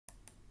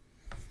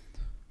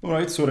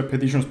Alright, so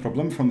repetitions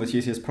problem from the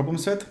CSES problem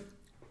set.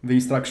 The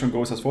instruction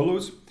goes as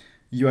follows.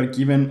 You are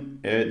given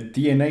a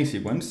DNA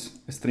sequence,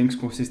 a string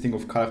consisting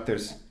of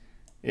characters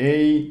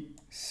A,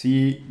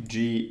 C,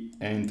 G,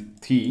 and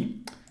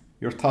T.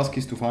 Your task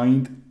is to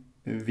find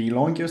the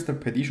longest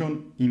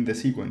repetition in the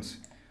sequence.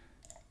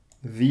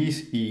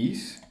 This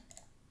is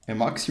a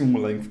maximum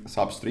length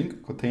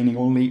substring containing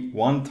only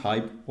one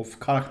type of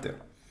character.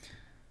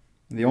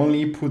 The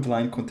only input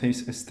line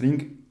contains a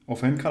string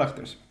of n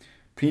characters.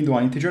 Print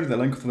one integer, the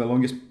length of the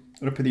longest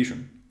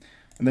repetition.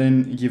 And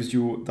then it gives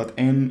you that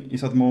n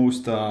is at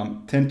most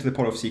 10 to the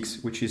power of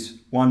 6, which is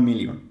 1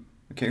 million.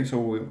 Okay, so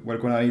we're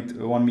going to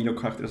read 1 million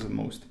characters at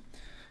most.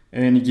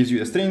 And it gives you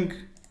the string.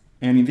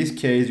 And in this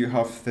case, you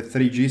have the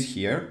 3 G's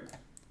here.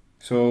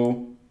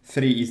 So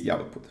 3 is the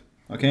output.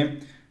 Okay,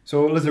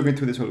 so let's look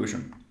into the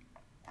solution.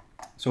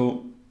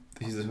 So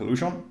this is the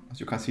solution. As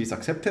you can see, it's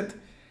accepted.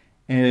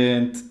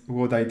 And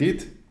what I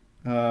did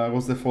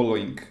was the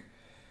following.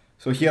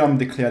 So here I'm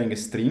declaring a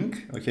string,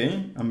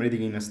 okay? I'm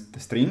reading in the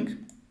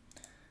string.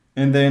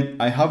 And then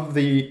I have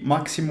the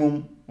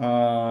maximum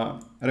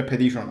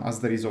repetition as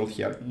the result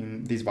here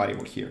in this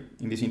variable here,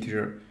 in this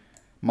integer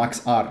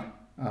max r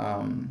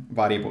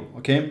variable,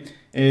 okay?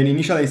 And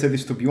initially I set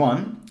this to be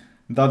 1.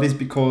 That is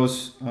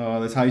because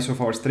the size of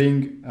our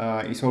string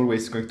is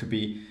always going to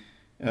be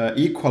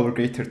equal or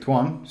greater to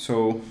 1.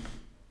 So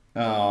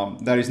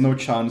there is no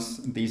chance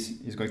this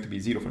is going to be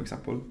 0, for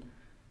example.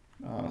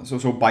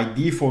 So by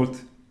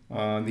default,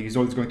 the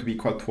result is going to be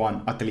equal to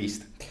 1 at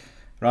least,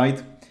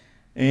 right?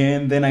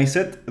 And then I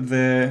set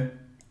the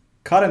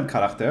current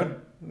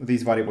character.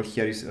 This variable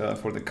here is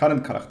for the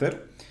current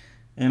character.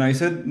 And I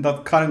set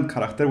that current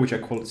character, which I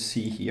call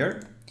C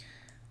here,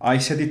 I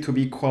set it to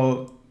be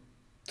equal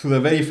to the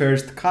very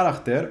first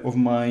character of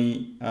my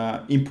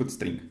input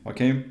string,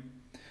 okay?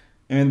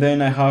 And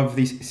then I have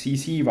this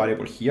CC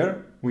variable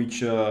here,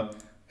 which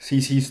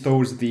CC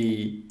stores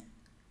the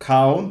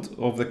count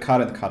of the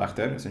current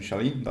character,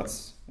 essentially.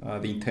 That's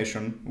the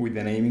intention with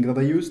the naming that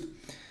I used.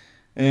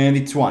 And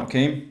it's 1,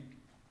 okay?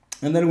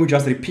 And then we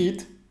just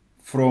repeat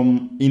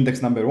from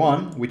index number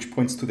 1, which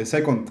points to the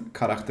second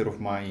character of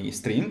my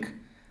string,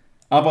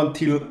 up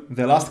until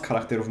the last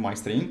character of my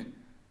string,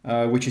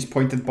 which is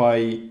pointed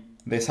by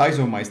the size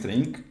of my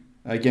string.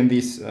 Again,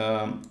 this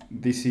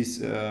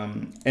is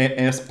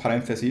AS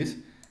parentheses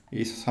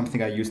is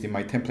something I used in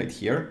my template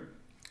here.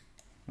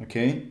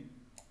 Okay,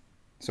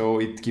 so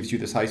it gives you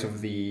the size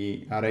of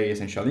the array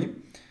essentially,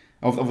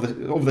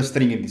 of the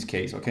string in this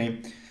case.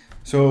 Okay,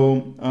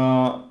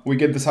 so we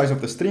get the size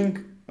of the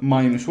string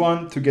minus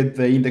 1 to get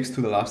the index to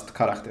the last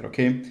character.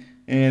 Okay,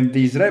 and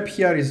this rep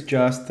here is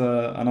just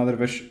another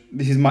version.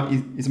 This is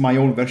my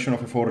own version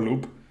of a for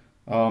loop.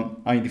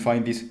 I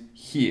define this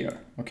here.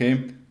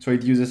 Okay, so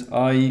it uses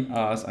I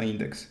as an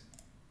index.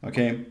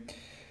 Okay,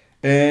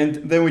 and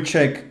then we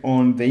check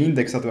on the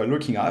index that we're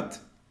looking at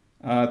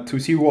to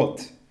see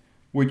what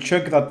we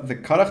check that the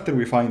character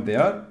we find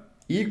there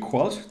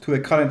equals to the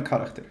current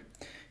character.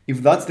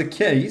 If that's the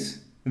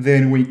case,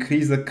 then we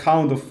increase the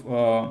count of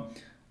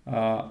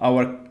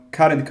our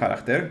current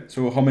character,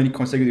 so how many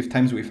consecutive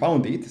times we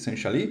found it,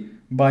 essentially,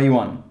 by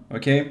 1.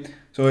 Okay,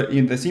 so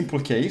in the simple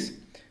case,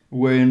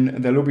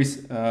 when the loop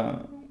is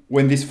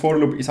when this for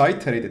loop is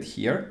iterated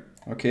here,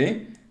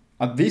 okay,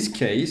 at this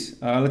case,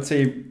 let's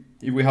say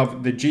if we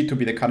have the G to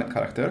be the current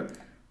character,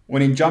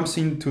 when it jumps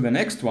into the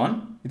next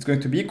one, it's going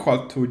to be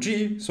equal to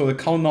G, so the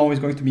count now is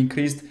going to be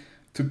increased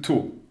to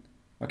 2.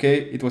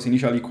 Okay, it was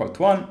initially equal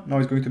to 1, now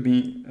it's going to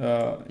be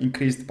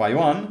increased by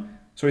 1,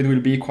 so it will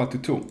be equal to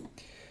 2.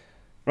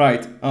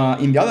 Right,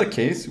 in the other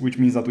case, which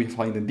means that we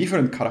find a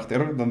different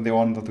character than the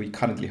one that we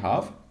currently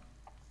have,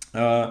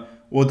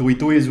 what we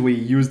do is we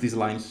use this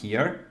line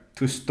here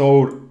to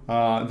store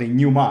the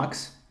new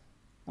max,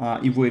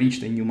 if we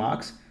reach the new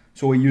max.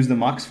 So we use the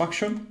max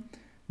function,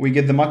 we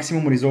get the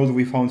maximum result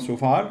we found so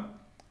far,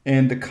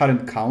 and the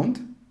current count,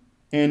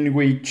 and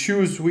we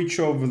choose which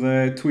of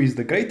the two is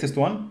the greatest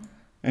one,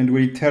 and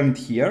we return it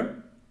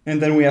here,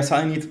 and then we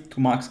assign it to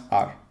max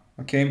r,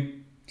 okay?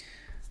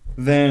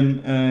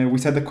 Then we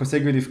set the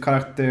consecutive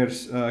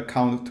characters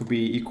count to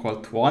be equal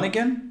to 1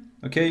 again,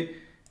 okay?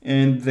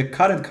 And the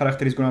current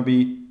character is going to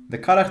be the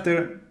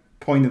character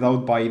pointed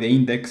out by the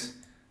index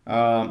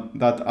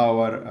that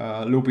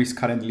our loop is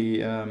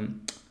currently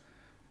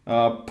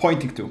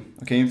pointing to,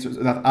 okay? So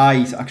that I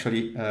is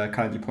actually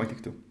currently pointing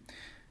to.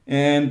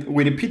 And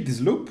we repeat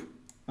this loop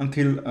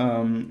until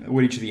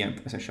we reach the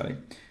end, essentially.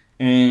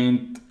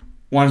 And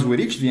once we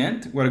reach the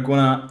end, we're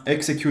gonna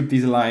execute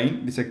this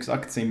line, this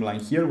exact same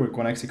line here. We're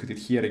gonna execute it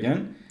here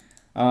again,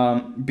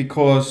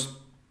 because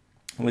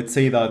let's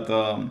say that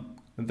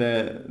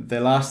the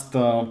last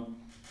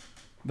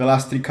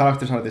 3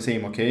 characters are the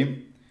same,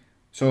 okay?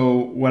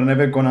 So we're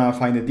never gonna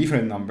find a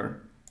different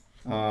number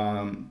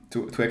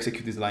to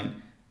execute this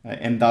line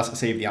and thus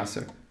save the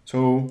answer.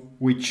 So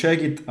we check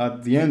it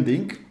at the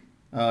ending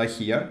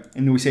here,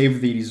 and we save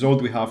the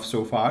result we have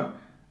so far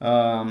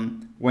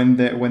when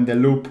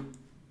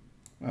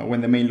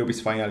the main loop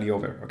is finally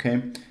over,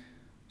 okay?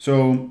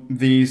 So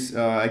this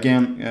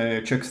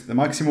again checks the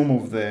maximum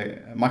of the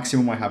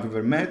maximum I have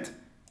ever met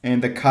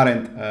and the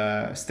current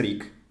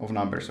streak of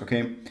numbers,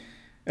 okay?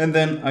 And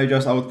then I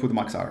just output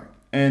max R,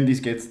 and this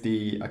gets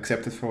the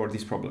accepted for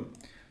this problem.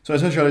 So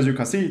essentially, as you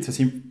can see, it's a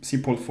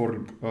simple for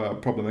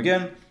problem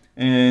again,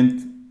 and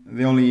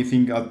the only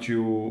thing that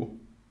you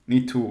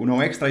need to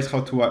know extra is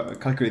how to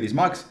calculate this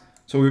max.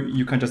 So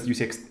you can just use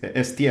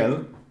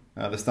STL,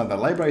 the standard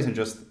libraries, and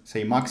just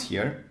say max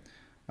here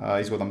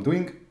is what I'm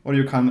doing, or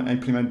you can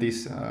implement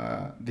this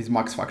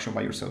max function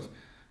by yourself.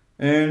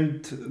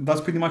 And that's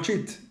pretty much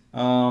it.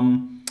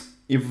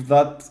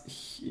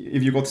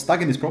 If you got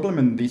stuck in this problem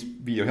and this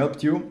video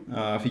helped you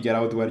figure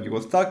out where you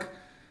got stuck,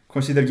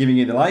 consider giving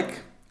it a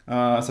like,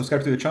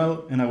 subscribe to the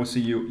channel, and I will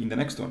see you in the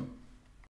next one.